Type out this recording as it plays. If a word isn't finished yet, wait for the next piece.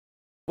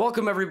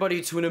Welcome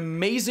everybody to an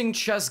amazing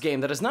chess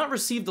game that has not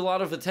received a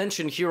lot of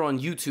attention here on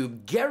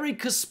YouTube, Garry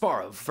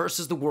Kasparov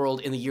versus the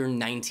world in the year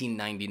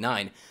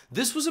 1999.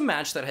 This was a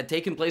match that had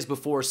taken place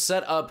before,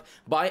 set up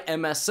by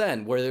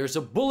MSN, where there's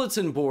a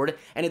bulletin board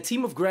and a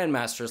team of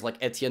grandmasters like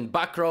Etienne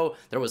Bacro,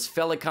 there was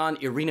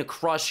Felikan, Irina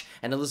Krush,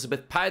 and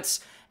Elizabeth Patz,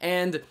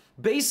 and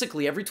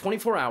basically every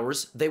 24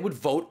 hours they would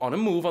vote on a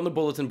move on the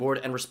bulletin board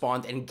and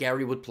respond, and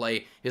Garry would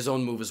play his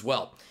own move as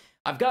well.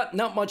 I've got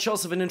not much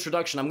else of an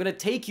introduction. I'm going to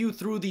take you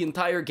through the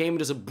entire game.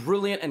 It is a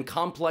brilliant and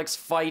complex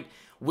fight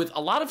with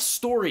a lot of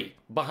story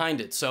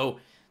behind it. So,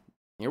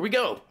 here we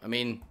go. I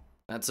mean,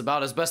 that's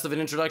about as best of an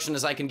introduction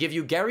as I can give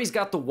you. Garry's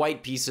got the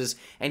white pieces,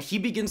 and he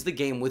begins the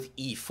game with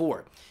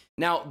e4.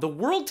 Now, the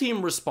world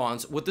team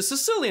responds with the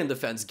Sicilian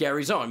defense,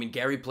 Garry's own. I mean,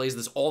 Garry plays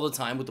this all the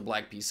time with the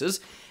black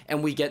pieces,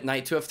 and we get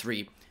knight to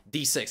f3,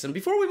 d6. And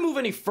before we move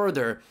any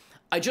further,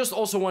 I just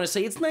also want to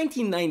say it's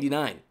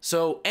 1999,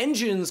 so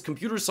engines,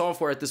 computer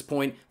software at this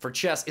point for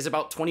chess is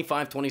about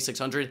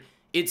 2600.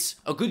 It's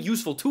a good,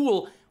 useful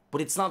tool, but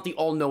it's not the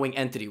all-knowing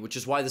entity, which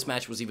is why this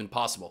match was even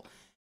possible.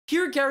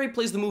 Here, Garry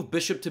plays the move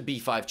bishop to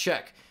b5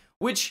 check,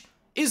 which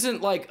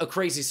isn't like a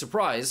crazy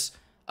surprise.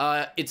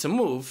 It's a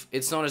move.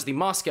 It's known as the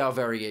Moscow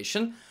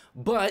variation,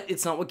 but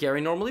it's not what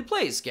Garry normally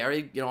plays.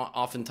 Garry,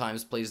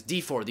 oftentimes plays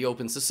d4, the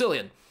open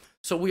Sicilian.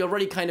 So we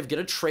already kind of get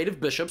a trade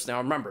of bishops. Now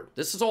remember,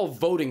 this is all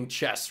voting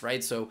chess,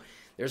 right? So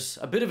there's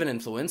a bit of an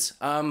influence.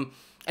 And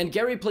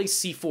Garry plays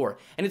c4.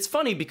 And it's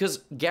funny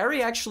because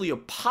Garry actually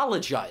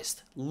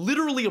apologized,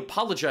 literally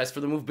apologized for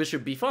the move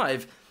bishop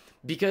b5,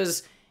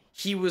 because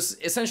he was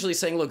essentially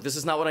saying, look, this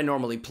is not what I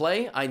normally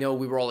play. I know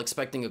we were all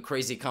expecting a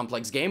crazy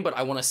complex game, but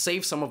I want to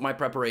save some of my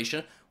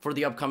preparation for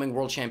the upcoming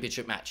World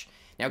Championship match.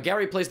 Now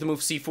Garry plays the move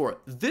c4.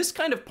 This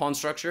kind of pawn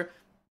structure,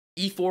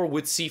 e4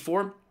 with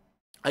c4,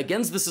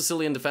 against the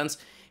Sicilian defense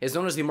is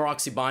known as the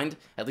Rxb1.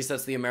 At least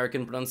that's the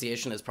American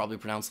pronunciation. It's probably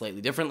pronounced slightly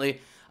differently.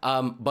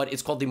 But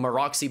it's called the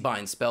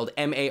Rxb1, spelled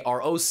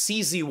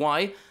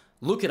M-A-R-O-C-Z-Y.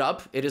 Look it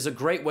up. It is a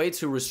great way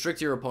to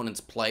restrict your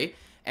opponent's play.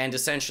 And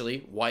essentially,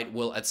 white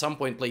will at some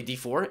point play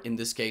d4, in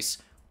this case,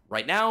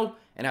 right now.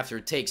 And after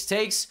it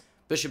takes,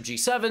 bishop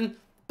g7.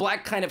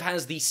 Black kind of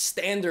has the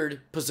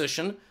standard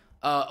position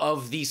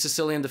of the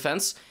Sicilian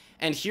defense.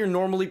 And here,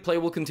 normally, play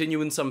will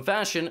continue in some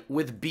fashion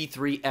with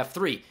b3,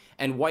 f3.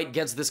 And white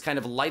gets this kind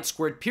of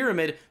light-squared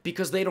pyramid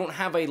because they don't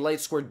have a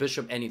light-squared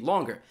bishop any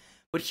longer.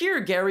 But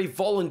here, Garry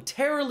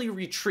voluntarily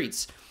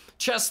retreats.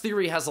 Chess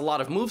theory has a lot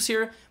of moves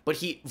here, but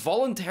he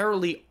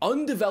voluntarily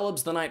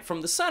undevelops the knight from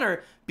the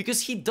center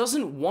because he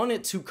doesn't want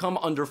it to come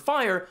under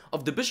fire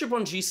of the bishop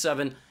on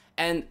g7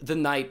 and the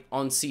knight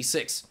on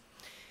c6.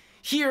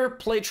 Here,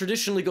 play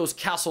traditionally goes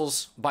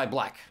castles by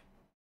black.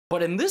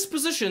 But in this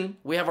position,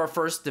 we have our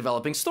first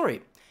developing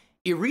story.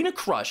 Irina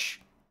Krush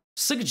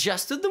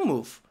suggested the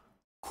move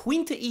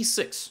queen to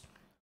e6,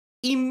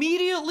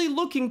 immediately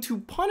looking to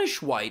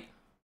punish white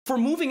for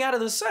moving out of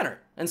the center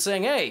and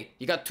saying, hey,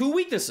 you got two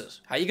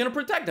weaknesses. How are you going to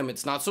protect them?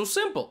 It's not so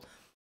simple.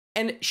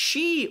 And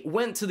she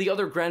went to the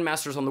other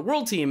grandmasters on the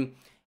world team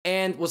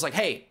and was like,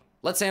 hey,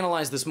 let's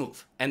analyze this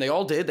move. And they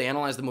all did. They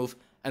analyzed the move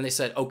and they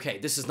said, okay,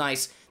 this is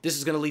nice. This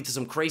is going to lead to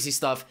some crazy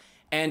stuff.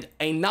 And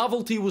a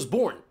novelty was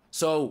born.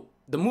 So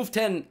the move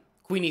 10,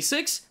 queen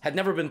e6, had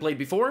never been played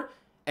before,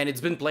 and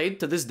it's been played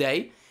to this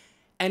day.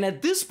 And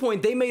at this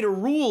point, they made a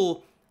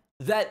rule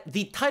that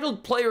the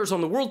titled players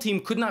on the world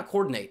team could not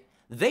coordinate.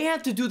 They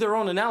had to do their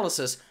own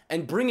analysis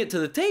and bring it to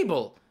the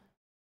table,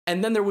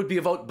 and then there would be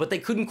a vote, but they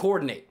couldn't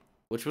coordinate,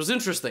 which was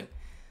interesting.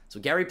 So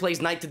Garry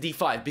plays knight to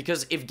d5,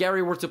 because if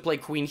Garry were to play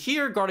queen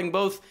here, guarding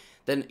both,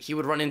 then he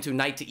would run into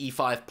knight to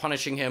e5,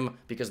 punishing him,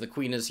 because the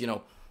queen is,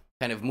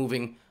 kind of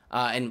moving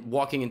and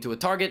walking into a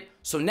target.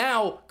 So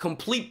now,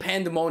 complete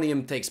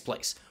pandemonium takes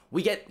place.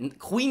 We get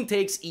queen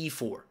takes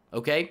e4,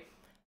 okay?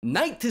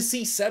 Knight to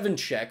c7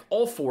 check,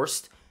 all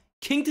forced,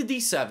 king to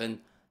d7,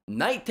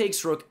 knight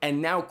takes rook,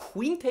 and now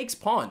queen takes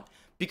pawn,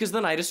 because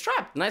the knight is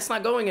trapped. The knight's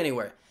not going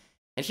anywhere.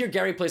 And here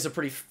Garry plays a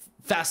pretty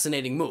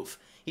fascinating move.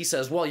 He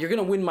says, well, you're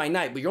going to win my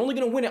knight, but you're only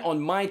going to win it on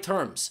my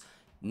terms.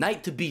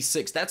 Knight to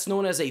b6, that's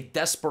known as a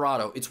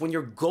desperado. It's when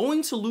you're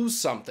going to lose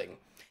something,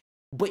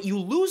 but you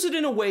lose it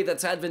in a way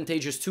that's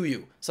advantageous to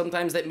you.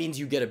 Sometimes that means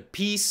you get a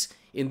piece.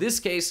 In this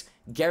case,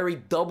 Garry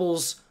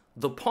doubles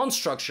the pawn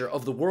structure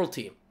of the world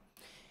team.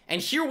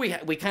 And here we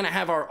kind of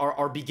have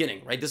our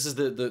beginning, right? This is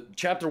the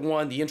chapter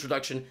 1, the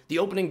introduction. The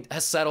opening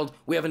has settled.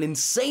 We have an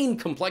insane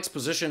complex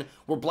position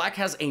where black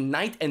has a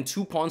knight and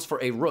 2 pawns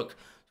for a rook.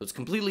 So it's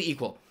completely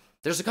equal.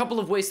 There's a couple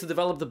of ways to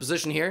develop the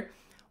position here.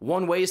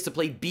 One way is to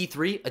play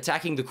b3,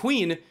 attacking the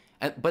queen,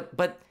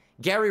 but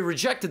Garry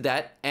rejected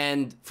that,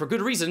 and for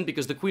good reason,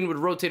 because the queen would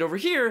rotate over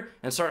here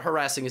and start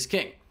harassing his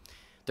king.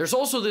 There's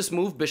also this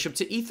move, bishop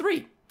to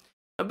e3.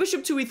 Now,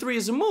 bishop to e3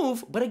 is a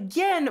move, but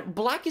again,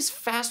 black is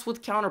fast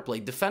with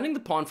counterplay, defending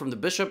the pawn from the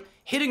bishop,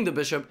 hitting the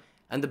bishop,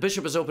 and the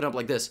bishop is opened up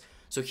like this.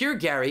 So here,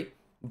 Garry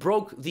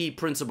broke the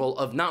principle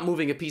of not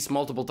moving a piece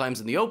multiple times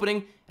in the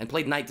opening and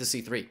played knight to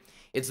c3.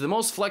 It's the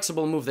most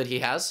flexible move that he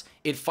has.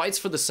 It fights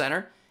for the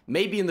center,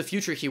 Maybe in the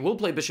future he will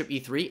play bishop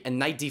e3 and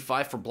knight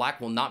d5 for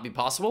black will not be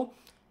possible.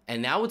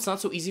 And now it's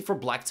not so easy for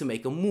black to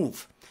make a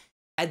move.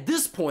 At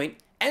this point,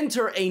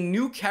 enter a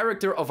new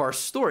character of our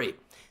story,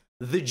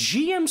 the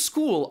GM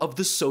school of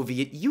the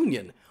Soviet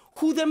Union,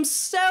 who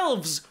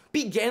themselves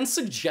began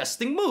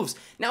suggesting moves.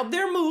 Now,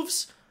 their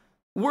moves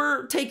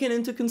were taken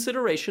into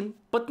consideration,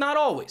 but not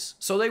always.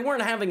 So they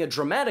weren't having a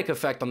dramatic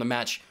effect on the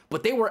match,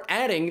 but they were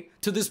adding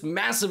to this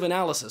massive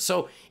analysis.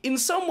 So in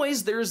some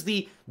ways, there's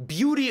the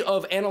beauty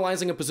of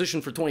analyzing a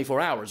position for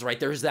 24 hours, right?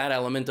 There's that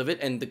element of it,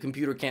 and the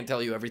computer can't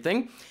tell you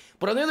everything.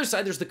 But on the other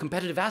side, there's the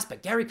competitive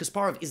aspect. Garry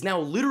Kasparov is now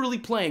literally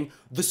playing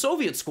the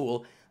Soviet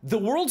school, the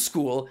world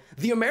school,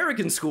 the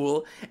American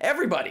school,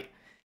 everybody.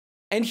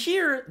 And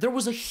here, there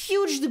was a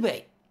huge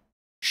debate.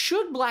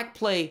 Should black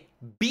play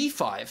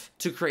b5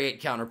 to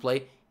create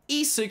counterplay,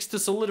 e6 to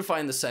solidify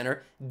in the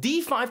center,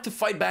 d5 to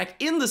fight back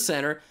in the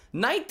center,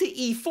 knight to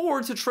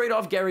e4 to trade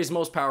off Garry's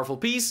most powerful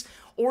piece,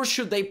 or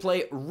should they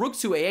play rook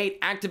to a8,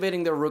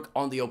 activating their rook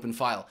on the open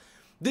file?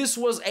 This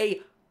was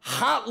a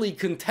hotly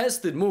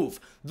contested move.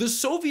 The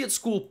Soviet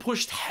school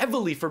pushed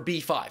heavily for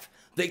b5.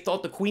 They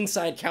thought the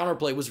queenside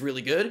counterplay was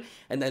really good,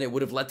 and then it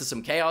would have led to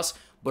some chaos.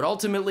 But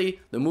ultimately,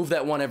 the move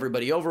that won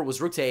everybody over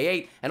was rook to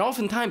a8, and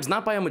oftentimes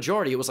not by a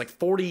majority. It was like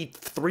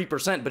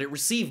 43%, but it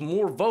received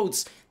more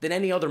votes than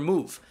any other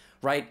move,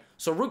 right?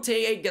 So rook to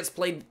a8 gets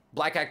played,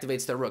 black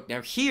activates their rook.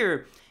 Now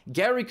here,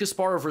 Garry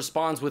Kasparov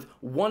responds with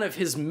one of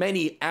his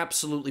many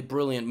absolutely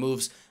brilliant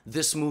moves,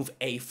 this move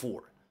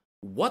a4.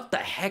 What the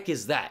heck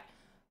is that?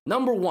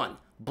 Number one,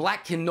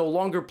 black can no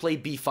longer play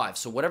b5.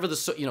 So whatever the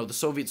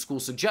Soviet school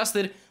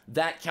suggested,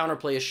 that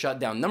counterplay is shut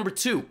down. Number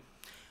two,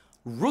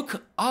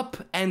 rook up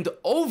and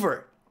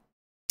over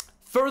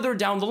further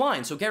down the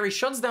line. So Garry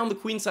shuts down the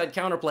queenside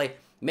counterplay,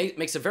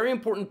 makes a very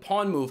important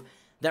pawn move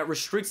that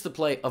restricts the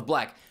play of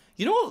black.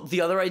 You know the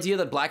other idea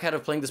that black had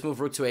of playing this move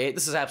rook to a8?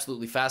 This is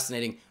absolutely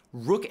fascinating.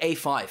 Rook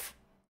a5.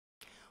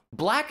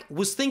 Black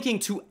was thinking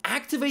to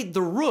activate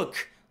the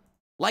rook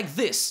like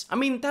this. I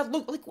mean, that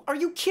look like, are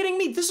you kidding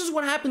me? This is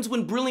what happens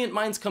when brilliant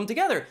minds come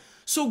together.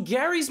 So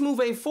Garry's move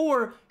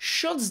a4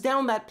 shuts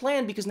down that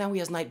plan because now he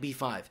has knight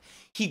b5.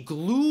 He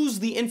glues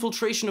the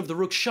infiltration of the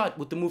rook shut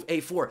with the move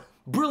a4.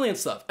 Brilliant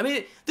stuff. I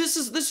mean, this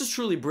is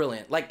truly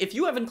brilliant. Like, if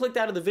you haven't clicked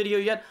out of the video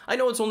yet, I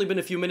know it's only been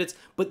a few minutes,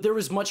 but there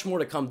is much more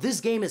to come.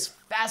 This game is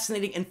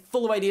fascinating and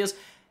full of ideas,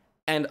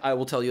 and I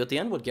will tell you at the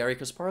end what Garry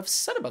Kasparov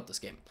said about this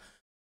game.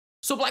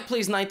 So black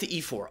plays knight to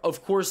e4.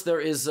 Of course, there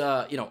is,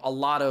 a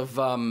lot of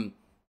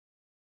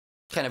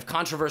kind of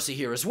controversy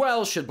here as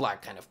well. Should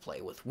black kind of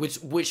play with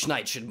which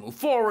knight should move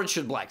forward?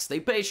 Should black stay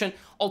patient?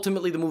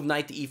 Ultimately, the move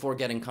knight to e4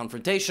 getting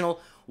confrontational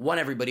won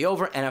everybody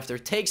over, and after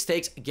takes,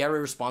 Garry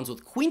responds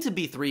with queen to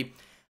b3,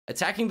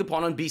 attacking the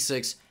pawn on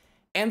b6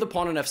 and the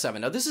pawn on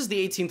f7. Now, this is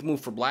the 18th move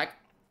for black,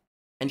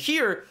 and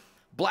here,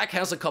 black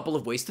has a couple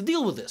of ways to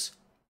deal with this.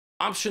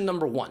 Option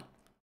number one,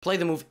 play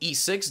the move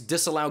e6,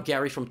 disallow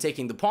Garry from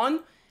taking the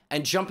pawn,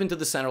 and jump into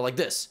the center like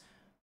this.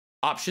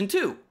 Option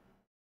two,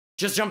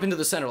 just jump into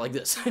the center like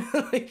this.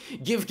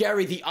 Give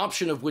Garry the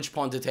option of which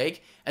pawn to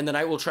take, and then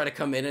I will try to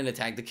come in and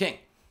attack the king.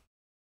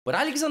 But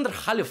Alexander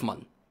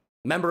Khalifman,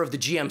 member of the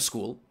GM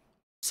school,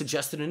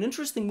 suggested an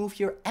interesting move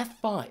here,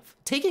 f5,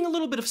 taking a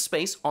little bit of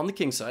space on the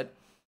king side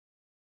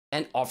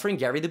and offering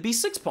Garry the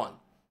b6 pawn.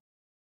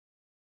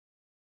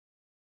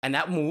 And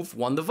that move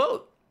won the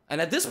vote. And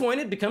at this point,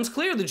 it becomes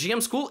clear the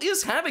GM school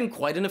is having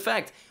quite an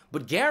effect.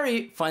 But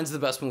Garry finds the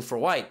best move for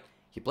white.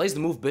 He plays the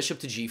move bishop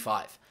to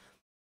g5.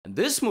 And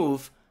this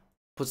move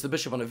puts the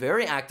bishop on a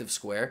very active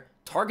square,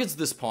 targets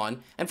this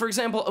pawn, and for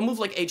example, a move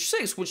like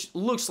h6, which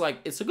looks like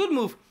it's a good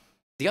move.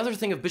 The other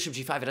thing of bishop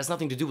g5, it has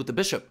nothing to do with the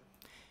bishop.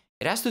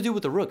 It has to do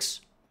with the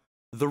rooks.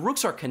 The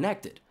rooks are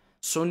connected.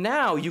 So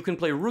now you can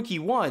play rook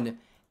e1,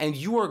 and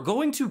you are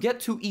going to get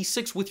to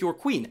e6 with your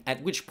queen,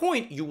 at which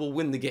point you will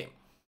win the game.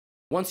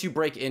 Once you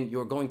break in,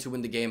 you're going to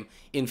win the game.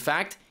 In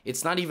fact,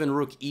 it's not even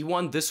rook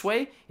e1 this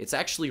way, it's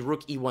actually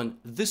rook e1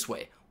 this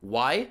way.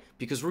 Why?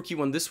 Because rook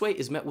e1 this way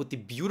is met with the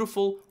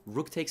beautiful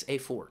rook takes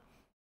a4.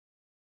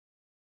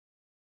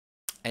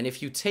 And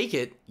if you take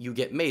it, you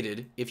get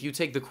mated. If you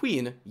take the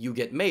queen, you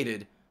get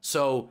mated.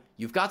 So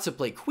you've got to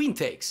play queen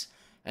takes.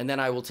 And then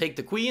I will take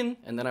the queen,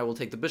 and then I will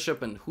take the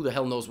bishop, and who the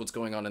hell knows what's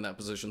going on in that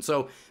position.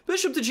 So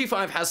bishop to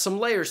g5 has some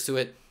layers to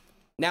it.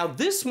 Now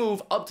this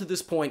move, up to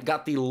this point,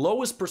 got the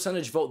lowest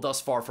percentage vote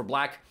thus far for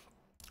black,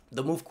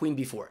 the move queen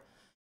b4.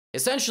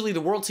 Essentially,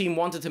 the world team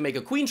wanted to make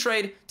a queen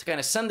trade to kind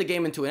of send the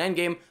game into an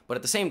endgame, but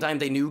at the same time,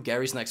 they knew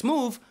Garry's next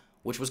move,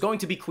 which was going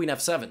to be queen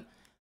f7.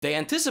 They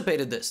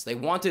anticipated this. They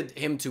wanted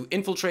him to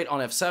infiltrate on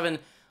f7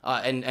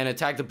 and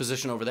attack the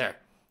position over there.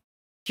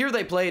 Here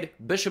they played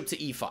bishop to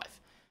e5.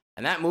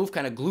 And that move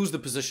kind of glues the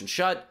position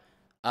shut,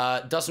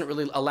 doesn't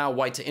really allow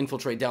white to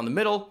infiltrate down the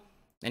middle.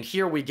 And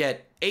here we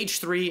get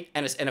h3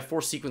 and a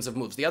forced sequence of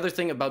moves. The other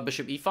thing about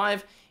bishop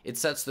e5, it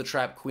sets the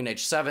trap queen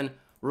h7,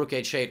 rook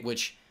h8,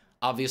 which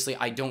obviously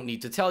I don't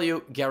need to tell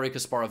you, Garry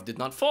Kasparov did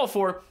not fall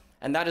for.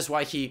 And that is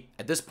why he,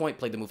 at this point,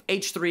 played the move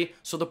h3,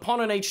 so the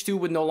pawn on h2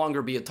 would no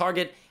longer be a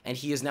target, and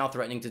he is now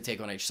threatening to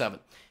take on h7.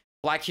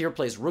 Black here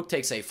plays rook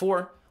takes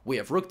a4. We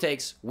have rook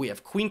takes. We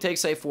have queen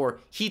takes a4.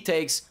 He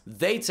takes.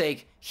 They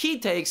take. He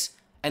takes.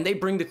 And they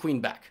bring the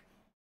queen back.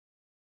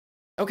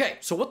 Okay,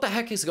 so what the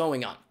heck is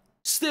going on?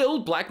 Still,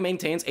 black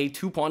maintains a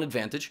 2-pawn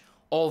advantage,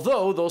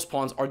 although those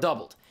pawns are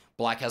doubled.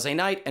 Black has a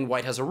knight and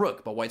white has a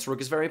rook, but white's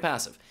rook is very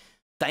passive.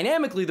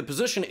 Dynamically, the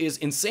position is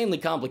insanely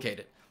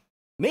complicated.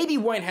 Maybe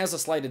white has a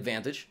slight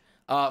advantage.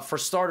 For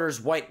starters,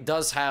 white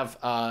does have,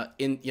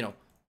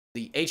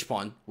 the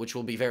h-pawn, which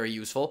will be very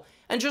useful.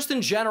 And just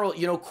in general,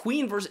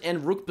 queen versus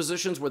and rook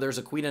positions where there's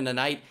a queen and a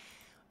knight,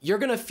 you're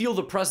going to feel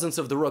the presence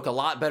of the rook a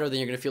lot better than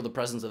you're going to feel the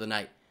presence of the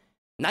knight.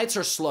 Knights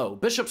are slow.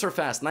 Bishops are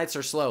fast. Knights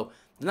are slow.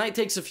 The knight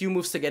takes a few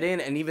moves to get in,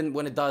 and even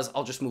when it does,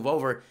 I'll just move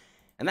over.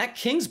 And that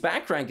king's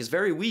back rank is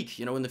very weak.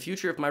 In the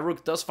future, if my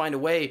rook does find a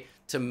way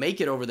to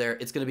make it over there,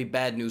 it's going to be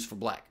bad news for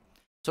black.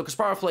 So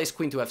Kasparov plays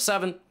queen to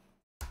f7.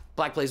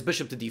 Black plays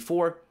bishop to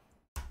d4.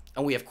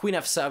 And we have queen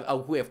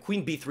f7. We have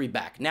queen b3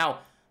 back. Now,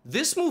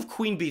 this move,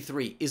 queen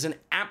b3, is an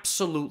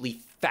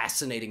absolutely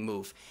fascinating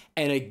move.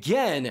 And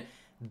again,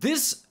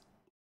 this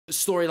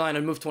storyline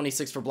on move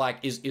 26 for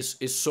black is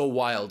so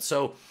wild.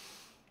 So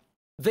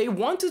they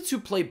wanted to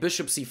play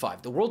bishop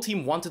c5. The world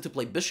team wanted to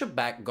play bishop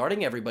back,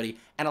 guarding everybody,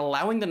 and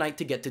allowing the knight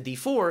to get to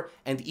d4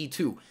 and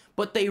e2.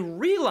 But they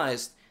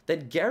realized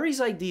that Garry's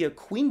idea,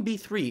 queen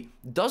b3,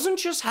 doesn't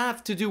just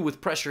have to do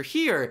with pressure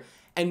here,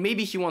 and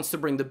maybe he wants to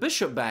bring the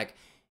bishop back.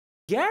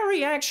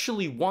 Garry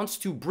actually wants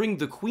to bring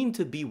the queen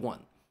to b1.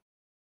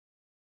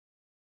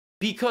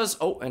 Because,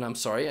 oh, and I'm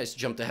sorry, I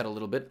jumped ahead a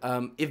little bit.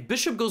 If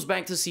bishop goes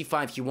back to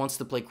c5, he wants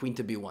to play queen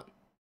to b1.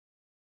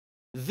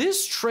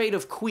 This trade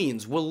of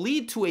queens will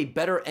lead to a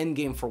better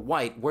endgame for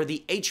white, where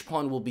the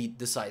h-pawn will be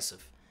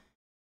decisive.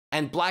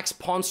 And black's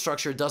pawn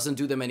structure doesn't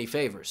do them any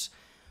favors.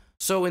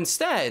 So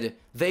instead,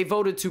 they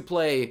voted to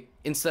play,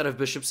 instead of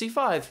bishop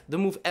c5, the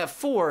move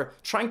f4,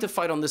 trying to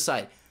fight on this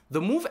side.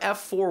 The move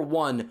f4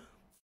 won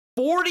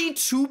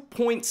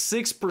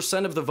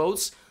 42.6% of the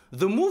votes.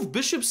 The move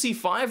bishop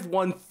c5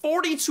 won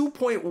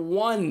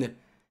 42.1%.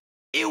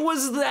 It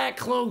was that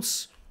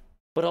close.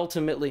 But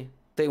ultimately,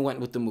 they went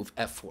with the move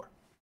f4.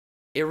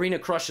 Irina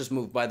Krush's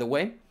move, by the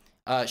way.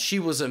 She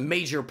was a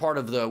major part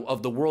of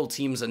the world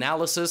team's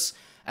analysis.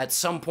 At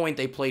some point,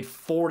 they played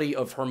 40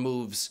 of her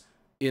moves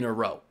in a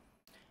row.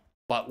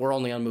 But we're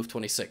only on move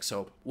 26,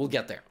 so we'll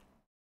get there.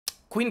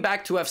 Queen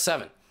back to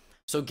f7.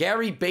 So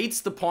Garry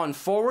baits the pawn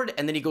forward,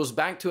 and then he goes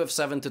back to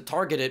f7 to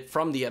target it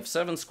from the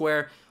f7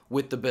 square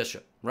with the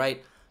bishop,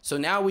 right? So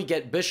now we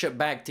get bishop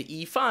back to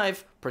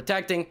e5,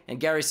 protecting, and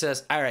Garry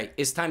says, all right,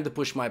 it's time to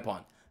push my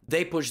pawn.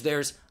 They push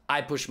theirs,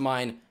 I push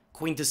mine.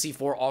 Queen to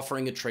c4,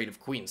 offering a trade of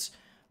queens.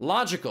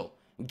 Logical.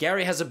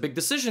 Garry has a big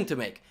decision to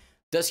make.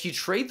 Does he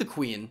trade the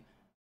queen,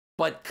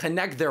 but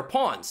connect their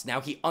pawns? Now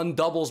he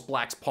undoubles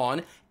black's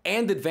pawn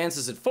and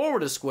advances it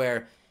forward a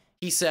square.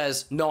 He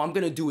says, no, I'm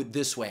going to do it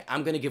this way.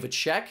 I'm going to give a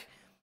check.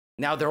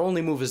 Now their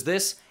only move is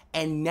this,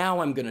 and now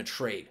I'm going to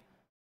trade.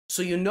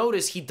 So you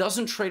notice he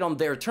doesn't trade on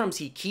their terms.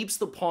 He keeps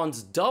the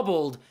pawns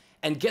doubled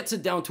and gets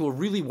it down to a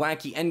really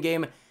wacky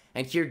endgame.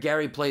 And here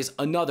Garry plays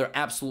another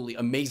absolutely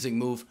amazing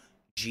move,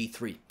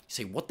 g3. You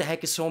say, what the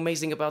heck is so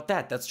amazing about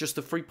that? That's just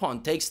a free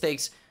pawn. Takes,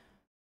 takes.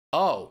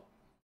 Oh.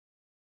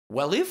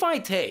 Well, if I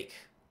take,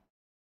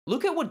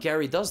 look at what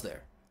Garry does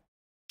there.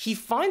 He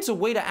finds a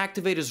way to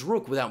activate his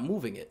rook without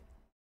moving it.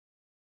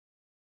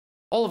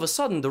 All of a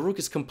sudden, the rook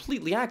is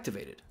completely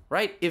activated,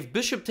 right? If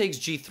bishop takes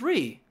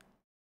g3,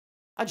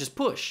 I just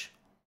push.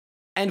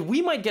 And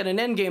we might get an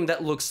endgame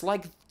that looks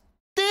like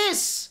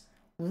this.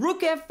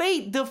 Rook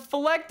f8,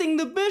 deflecting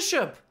the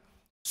bishop.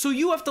 So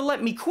you have to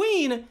let me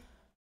queen.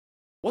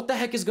 What the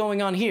heck is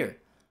going on here?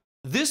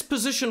 This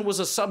position was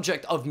a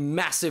subject of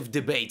massive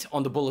debate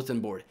on the bulletin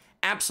board.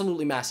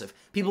 Absolutely massive.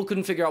 People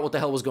couldn't figure out what the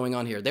hell was going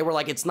on here. They were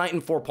like, it's knight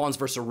and 4 pawns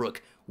versus a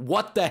rook.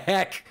 What the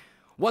heck?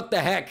 What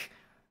the heck?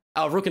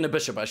 Rook and a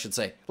bishop, I should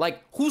say.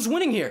 Like, who's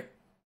winning here?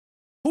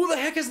 Who the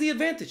heck has the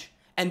advantage?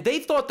 And they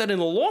thought that in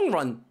the long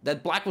run,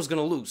 that black was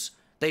going to lose.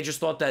 They just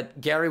thought that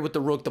Garry with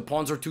the rook, the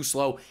pawns are too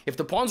slow. If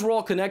the pawns were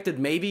all connected,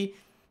 maybe.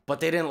 But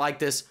they didn't like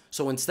this.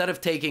 So instead of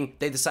taking,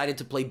 they decided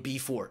to play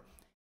b4.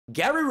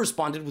 Garry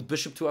responded with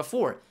bishop to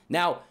f4.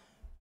 Now,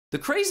 the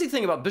crazy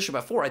thing about bishop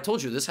f4, I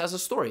told you, this has a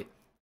story.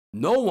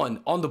 No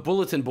one on the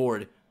bulletin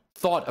board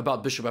thought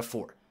about bishop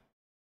f4.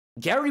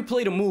 Garry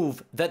played a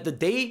move that the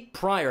day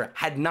prior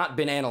had not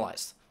been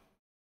analyzed.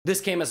 This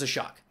came as a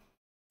shock.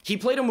 He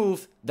played a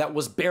move that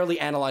was barely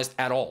analyzed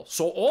at all.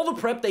 So all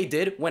the prep they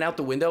did went out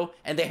the window,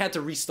 and they had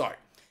to restart.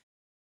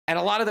 And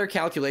a lot of their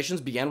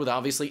calculations began with,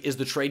 obviously, is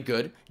the trade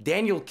good?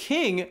 Daniel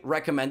King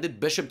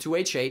recommended bishop to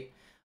h8.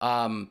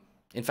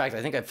 In fact,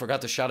 I think I forgot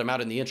to shout him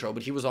out in the intro,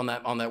 but he was on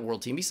that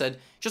world team. He said,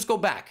 just go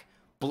back,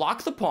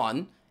 block the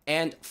pawn,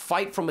 and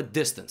fight from a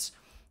distance.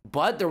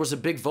 But there was a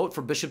big vote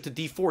for bishop to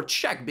d4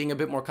 check, being a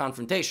bit more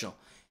confrontational.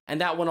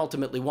 And that one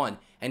ultimately won.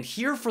 And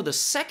here, for the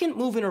second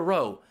move in a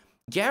row,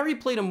 Garry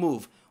played a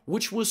move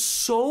which was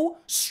so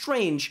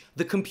strange.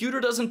 The computer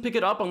doesn't pick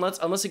it up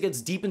unless it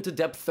gets deep into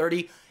depth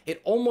 30.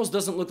 It almost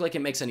doesn't look like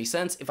it makes any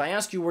sense. If I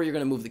ask you where you're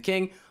going to move the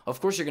king,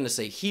 of course you're going to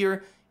say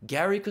here.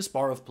 Garry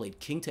Kasparov played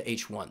king to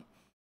h1.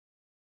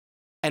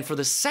 And for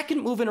the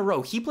second move in a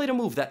row, he played a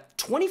move that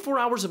 24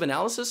 hours of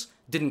analysis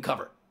didn't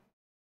cover.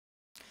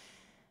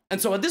 And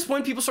so at this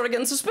point, people started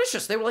getting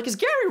suspicious. They were like, is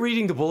Garry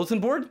reading the bulletin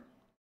board?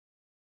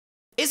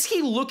 Is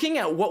he looking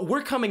at what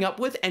we're coming up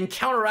with and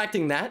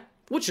counteracting that?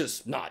 Which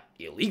is not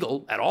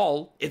illegal at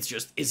all. It's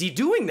just, is he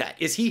doing that?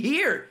 Is he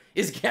here?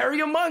 Is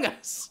Garry among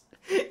us?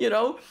 You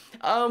know?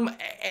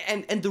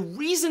 And the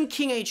reason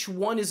king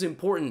h1 is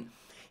important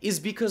is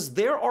because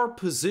there are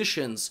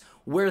positions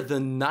where the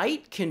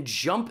knight can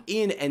jump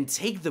in and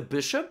take the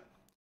bishop,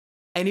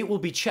 and it will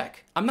be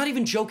check. I'm not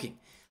even joking.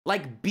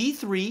 Like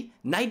b3,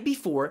 knight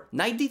b4,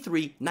 knight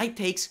d3, knight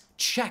takes,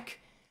 check.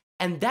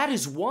 And that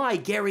is why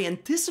Garry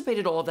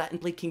anticipated all of that and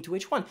played king to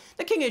h1.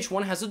 The king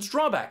h1 has its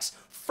drawbacks.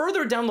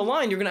 Further down the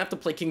line, you're going to have to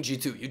play king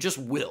g2. You just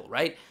will,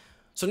 right?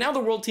 So now the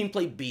world team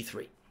played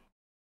b3.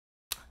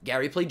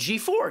 Garry played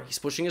g4. He's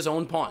pushing his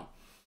own pawn.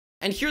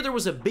 And here there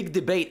was a big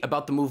debate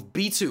about the move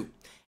b2.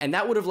 And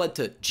that would have led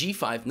to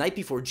g5, knight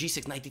b4,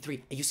 g6, knight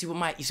d3. And you see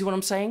what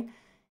I'm saying?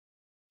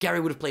 Garry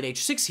would have played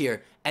h6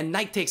 here, and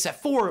knight takes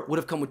f4 would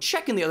have come with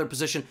check in the other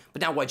position,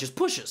 but now white just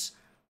pushes.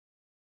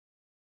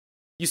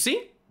 You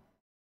see?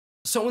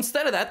 So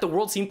instead of that, the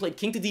world team played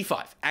king to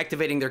d5,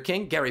 activating their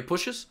king. Garry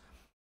pushes.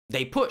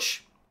 They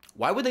push.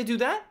 Why would they do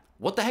that?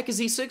 What the heck is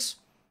e6? It's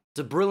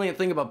a brilliant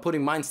thing about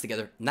putting minds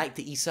together. Knight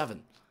to e7.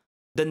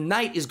 The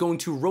knight is going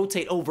to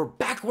rotate over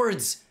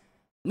backwards,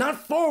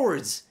 not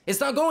forwards. It's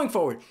not going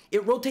forward.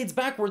 It rotates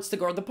backwards to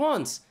guard the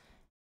pawns.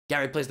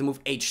 Garry plays the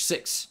move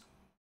h6.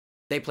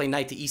 They play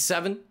knight to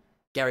e7.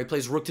 Garry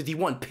plays rook to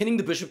d1, pinning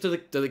the bishop to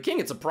the king.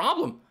 It's a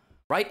problem,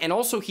 right? And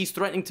also, he's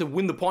threatening to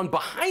win the pawn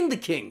behind the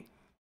king.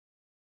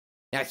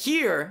 Now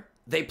here,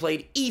 they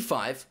played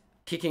e5,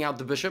 kicking out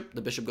the bishop.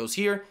 The bishop goes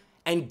here,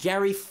 and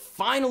Garry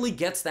finally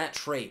gets that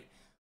trade.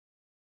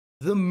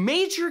 The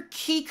major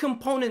key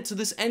component to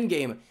this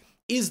endgame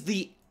is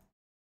the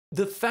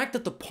fact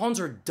that the pawns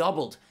are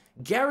doubled.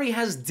 Garry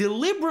has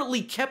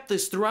deliberately kept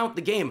this throughout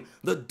the game,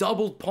 the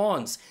doubled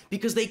pawns,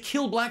 because they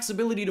kill black's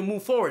ability to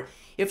move forward.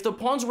 If the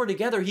pawns were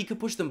together, they could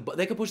push them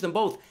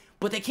both,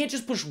 but they can't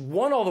just push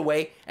one all the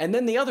way and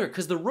then the other,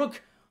 because the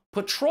rook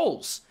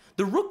patrols.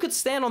 The rook could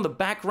stand on the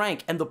back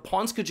rank and the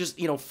pawns could just,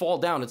 fall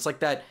down. It's like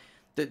that,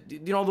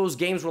 those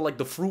games where like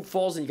the fruit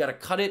falls and you gotta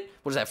cut it.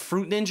 What is that,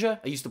 Fruit Ninja?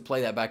 I used to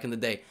play that back in the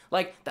day.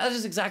 Like, that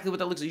is exactly what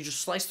that looks like. You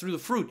just slice through the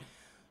fruit.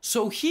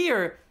 So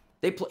here,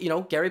 they play,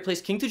 Garry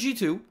plays king to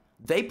g2.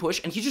 They push,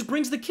 and he just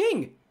brings the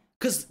king.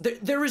 Because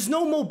there is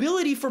no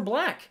mobility for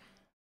black.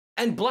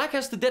 And black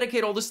has to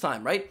dedicate all this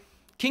time, right?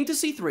 King to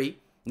c3.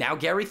 Now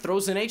Garry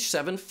throws in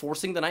h7,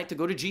 forcing the knight to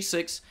go to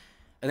g6.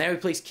 And now he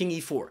plays king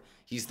e4.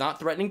 He's not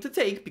threatening to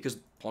take, because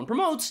pawn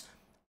promotes.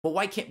 But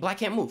black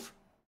can't move.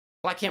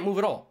 Black can't move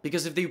at all.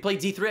 Because if they play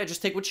d3, I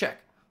just take with check.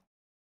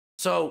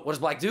 So, what does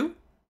black do?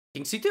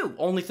 King c2.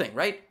 Only thing,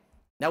 right?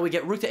 Now we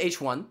get rook to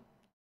h1.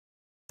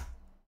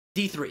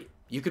 d3.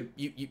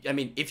 I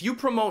mean, if you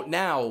promote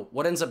now,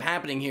 what ends up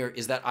happening here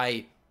is that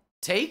I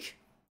take,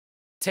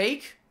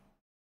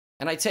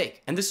 and I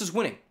take. And this is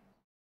winning.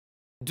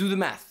 Do the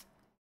math.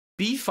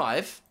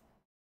 b5,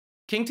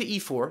 king to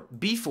e4,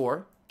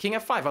 b4, king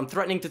f5. I'm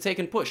threatening to take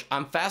and push.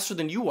 I'm faster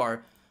than you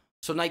are,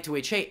 so knight to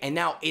h8. And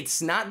now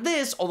it's not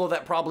this, although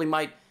that probably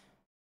might...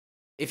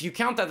 If you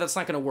count that, that's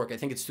not going to work. I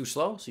think it's too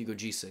slow, so you go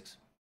g6.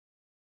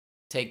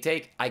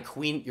 Take. I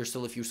queen. You're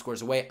still a few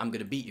squares away. I'm going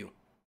to beat you.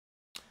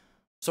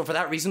 So for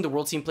that reason, the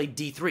world team played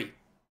d3.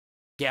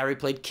 Garry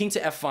played king to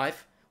f5.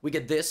 We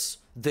get this,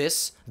 and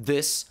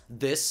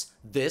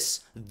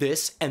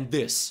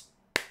this.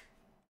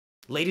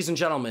 Ladies and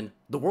gentlemen,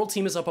 the world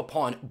team is up a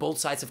pawn. Both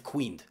sides have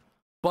queened.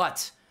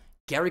 But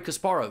Garry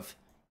Kasparov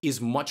is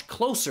much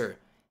closer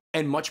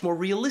and much more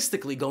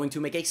realistically going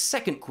to make a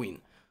second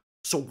queen.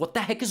 So what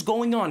the heck is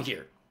going on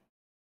here?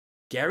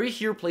 Garry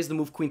here plays the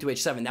move queen to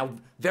h7. Now,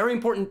 very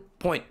important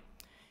point.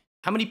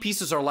 How many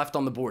pieces are left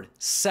on the board?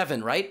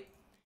 7, right?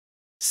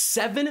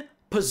 7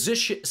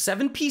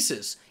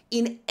 pieces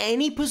in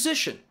any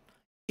position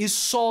is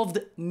solved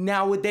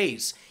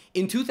nowadays.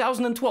 In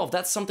 2012,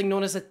 that's something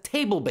known as a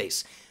table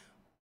base.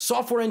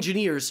 Software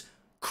engineers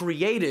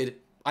created,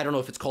 I don't know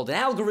if it's called an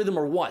algorithm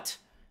or what,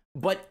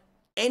 but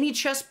any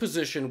chess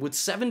position with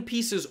 7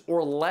 pieces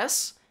or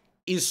less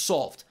is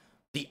solved.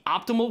 The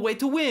optimal way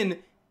to win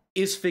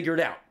is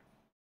figured out.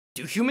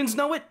 Do humans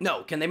know it?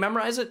 No. Can they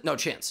memorize it? No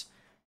chance.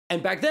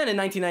 And back then in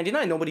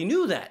 1999, nobody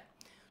knew that.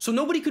 So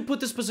nobody could put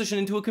this position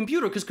into a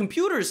computer, because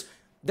computers,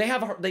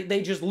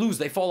 they just lose.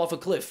 They fall off a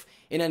cliff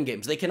in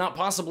endgames. They cannot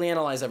possibly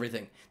analyze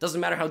everything. Doesn't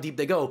matter how deep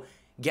they go.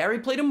 Garry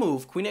played a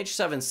move, queen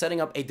h7,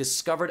 setting up a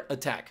discovered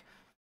attack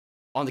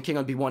on the king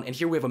on b1. And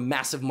here we have a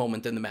massive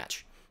moment in the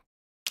match.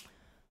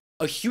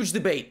 A huge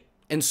debate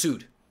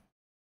ensued.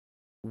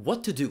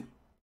 What to do?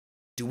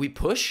 Do we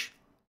push?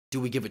 Do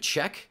we give a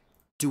check?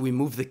 Do we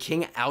move the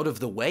king out of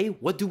the way?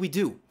 What do we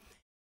do?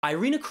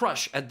 Irina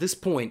Krush, at this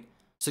point,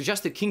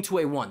 suggested king to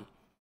a1.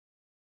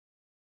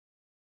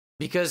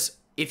 Because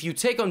if you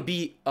take on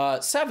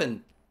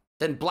b7,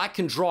 then black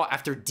can draw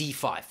after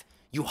d5.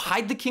 You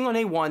hide the king on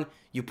a1,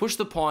 you push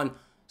the pawn,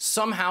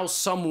 somehow,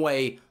 some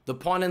way, the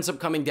pawn ends up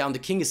coming down. The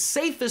king is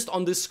safest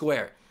on this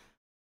square.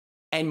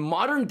 And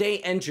modern day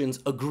engines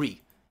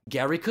agree.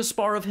 Garry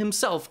Kasparov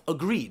himself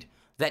agreed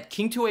that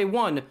king to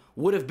a1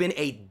 would have been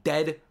a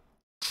dead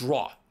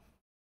draw.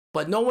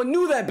 But no one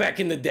knew that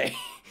back in the day.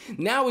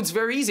 Now it's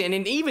very easy.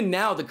 And even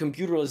now the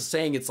computer is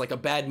saying it's like a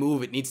bad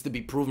move. It needs to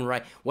be proven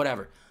right,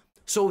 whatever.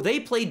 So they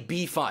played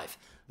b5.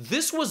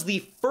 This was the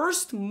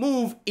first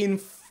move in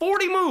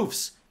 40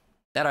 moves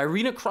that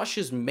Irina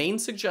Krush's main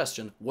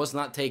suggestion was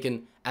not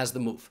taken as the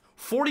move.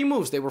 40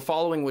 moves, they were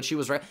following what she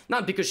was,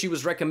 not because she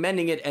was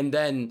recommending it and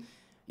then,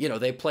 you know,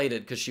 they played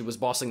it because she was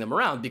bossing them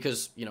around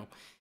because, you know,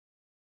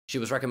 she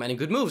was recommending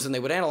good moves and they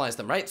would analyze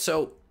them, right?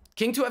 So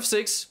king to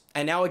f6,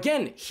 and now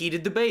again,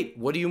 heated debate.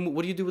 What do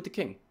you do with the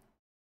king?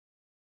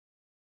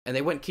 And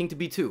they went king to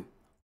b2.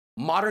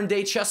 Modern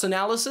day chess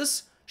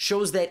analysis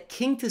shows that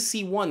king to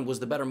c1 was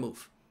the better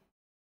move.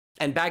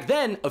 And back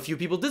then, a few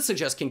people did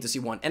suggest king to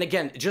c1. And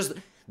again, just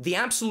the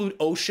absolute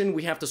ocean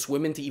we have to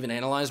swim in to even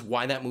analyze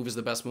why that move is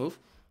the best move,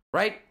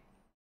 right?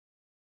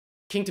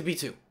 King to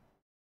b2.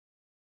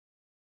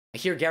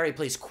 Here, Garry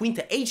plays queen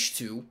to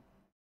h2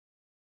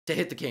 to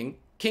hit the king.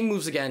 King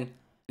moves again, and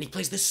he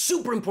plays this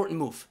super important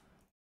move.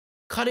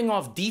 Cutting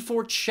off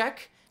d4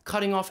 check,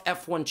 cutting off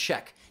f1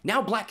 check.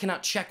 Now black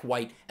cannot check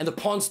white, and the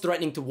pawn's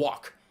threatening to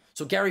walk.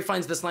 So Garry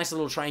finds this nice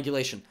little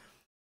triangulation.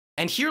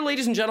 And here,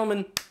 ladies and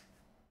gentlemen,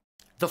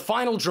 the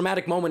final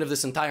dramatic moment of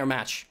this entire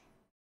match.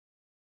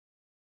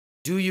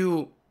 Do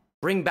you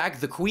bring back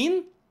the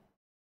queen?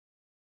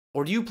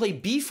 Or do you play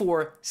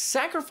b4,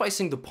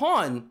 sacrificing the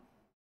pawn,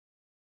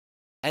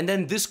 and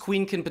then this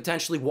queen can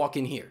potentially walk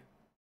in here?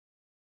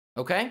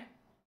 Okay?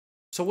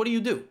 So what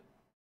do?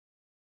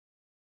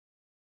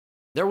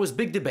 There was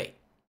big debate.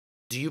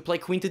 Do you play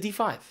queen to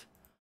d5?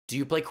 Do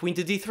you play queen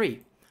to d3?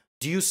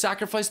 Do you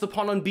sacrifice the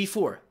pawn on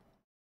b4?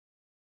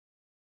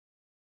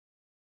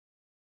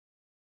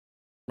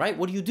 Right?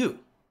 What do?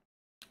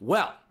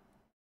 Well,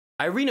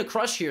 Irina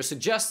Krush here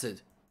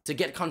suggested to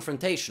get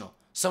confrontational.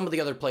 Some of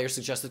the other players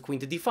suggested queen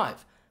to d5.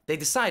 They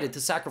decided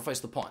to sacrifice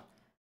the pawn.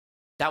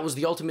 That was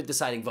the ultimate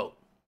deciding vote.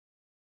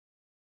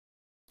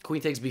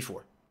 Queen takes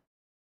b4.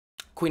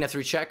 Queen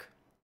f3 check.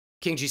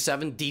 King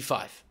g7,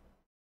 d5.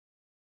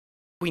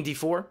 Queen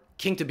d4,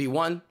 king to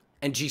b1,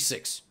 and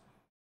g6.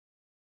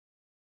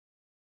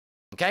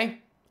 Okay?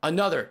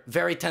 Another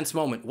very tense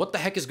moment. What the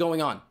heck is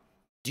going on?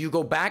 Do you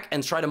go back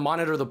and try to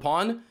monitor the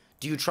pawn?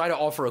 Do you try to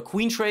offer a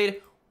queen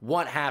trade?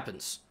 What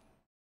happens?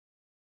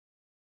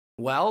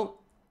 Well,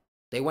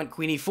 they went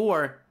queen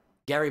e4.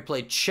 Garry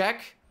played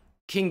check,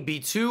 king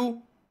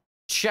b2,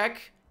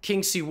 check, king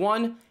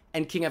c1,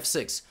 and king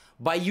f6.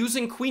 By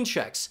using queen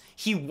checks,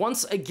 he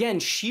once again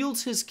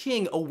shields his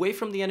king away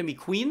from the enemy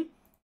queen,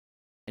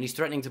 and he's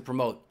threatening to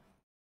promote.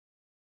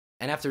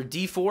 And after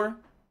d4,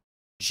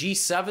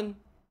 g7,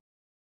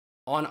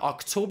 on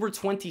October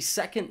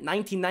 22nd,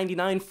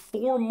 1999,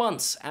 4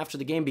 months after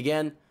the game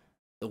began,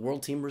 the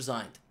world team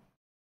resigned.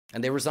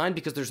 And they resigned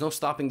because there's no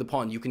stopping the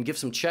pawn. You can give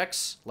some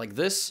checks like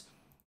this.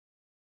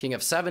 King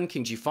f7,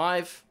 king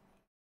g5.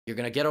 You're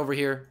going to get over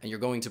here, and you're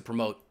going to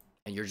promote,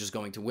 and you're just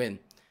going to win.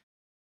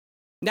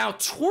 Now,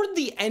 toward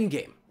the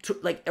endgame,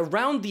 like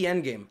around the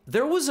endgame,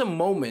 there was a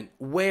moment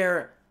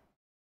where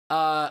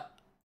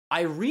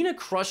Irina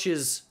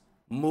Krush's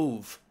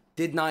move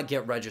did not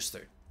get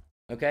registered,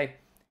 okay?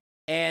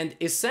 And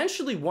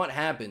essentially what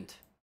happened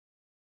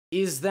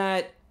is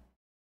that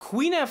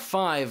queen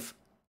f5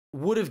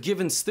 would have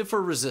given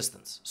stiffer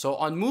resistance. So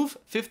on move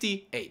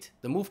 58,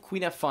 the move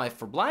queen f5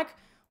 for black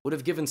would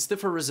have given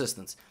stiffer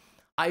resistance.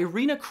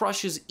 Irina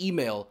Krush's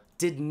email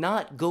did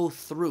not go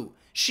through.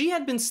 She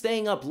had been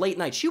staying up late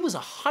night. She was a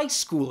high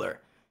schooler.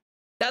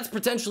 That's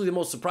potentially the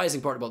most surprising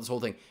part about this whole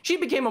thing. She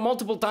became a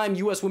multiple-time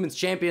US women's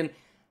champion,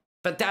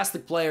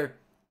 fantastic player,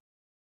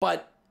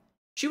 but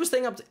she was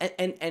staying up,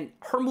 and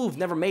her move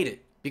never made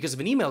it because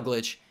of an email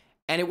glitch,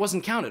 and it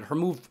wasn't counted. Her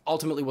move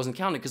ultimately wasn't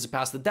counted because it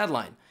passed the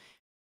deadline.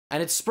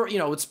 And it spurred,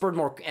 it spurred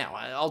more,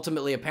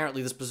 ultimately,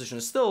 apparently, this position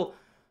is still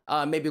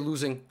maybe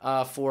losing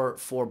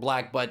for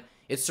black, but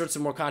it stirred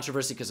some more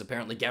controversy because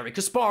apparently Garry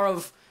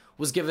Kasparov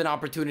was given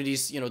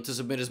opportunities, to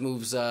submit his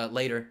moves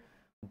later.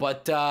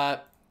 But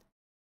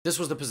this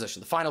was the position,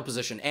 the final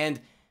position. And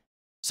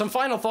some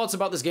final thoughts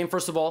about this game.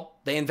 First of all,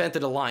 they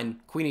invented a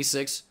line, queen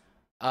e6,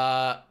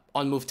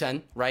 on move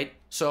 10, right?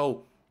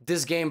 So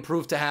this game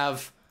proved to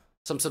have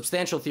some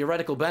substantial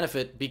theoretical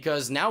benefit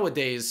because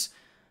nowadays,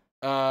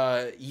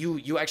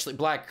 you actually,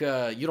 black,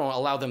 you don't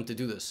allow them to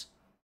do this.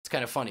 It's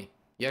kind of funny.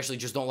 You actually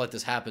just don't let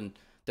this happen.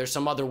 There's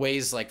some other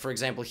ways, like, for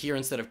example, here,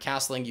 instead of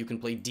castling, you can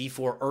play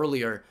d4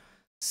 earlier,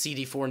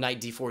 cd4,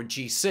 knight d4,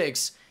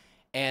 g6,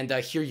 and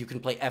here you can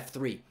play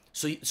f3.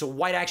 So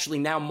white actually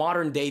now,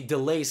 modern day,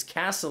 delays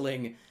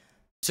castling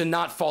to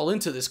not fall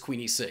into this queen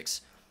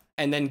e6,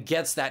 and then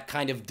gets that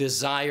kind of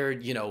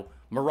desired,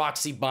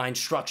 Rxb1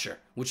 structure,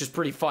 which is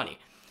pretty funny.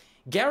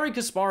 Garry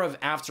Kasparov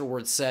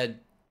afterwards said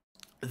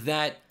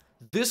that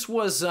this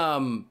was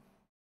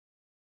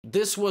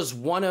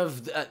one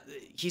of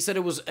he said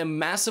it was a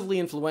massively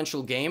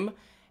influential game,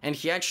 and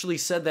he actually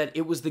said that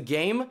it was the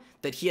game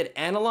that he had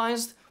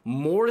analyzed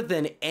more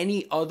than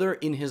any other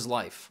in his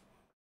life.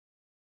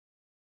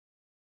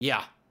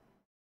 Yeah.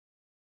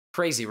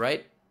 Crazy,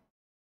 right?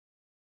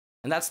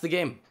 And that's the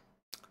game.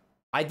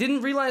 I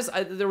didn't realize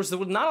there was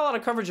not a lot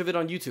of coverage of it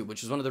on YouTube,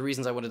 which is one of the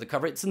reasons I wanted to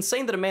cover it. It's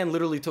insane that a man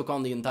literally took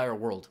on the entire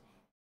world.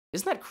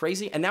 Isn't that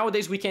crazy? And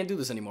nowadays we can't do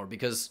this anymore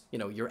because, you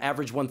know, your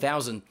average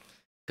 1000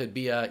 could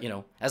be, you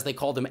know, as they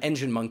call them,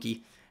 engine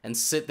monkey, and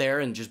sit there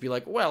and just be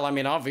like, well, I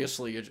mean,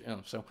 obviously, you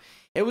know, so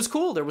it was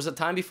cool. There was a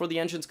time before the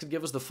engines could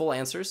give us the full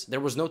answers.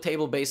 There was no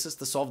table basis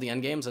to solve the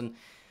endgames, and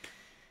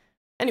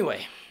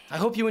anyway, I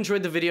hope you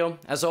enjoyed the video.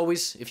 As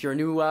always, if you're a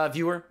new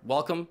viewer,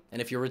 welcome, and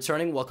if you're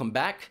returning, welcome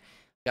back.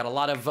 Got a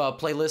lot of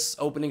playlists,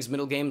 openings,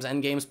 middle games,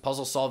 end games,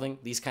 puzzle solving,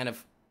 these kind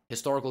of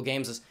historical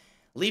games.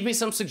 Leave me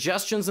some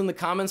suggestions in the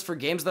comments for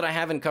games that I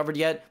haven't covered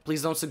yet.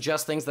 Please don't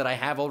suggest things that I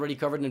have already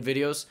covered in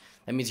videos.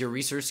 That means your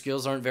research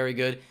skills aren't very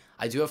good.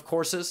 I do have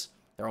courses.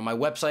 They're on my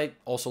website.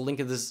 Also, link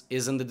to this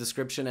is in the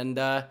description. And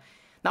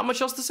not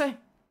much else to say.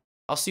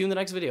 I'll see you in the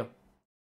next video.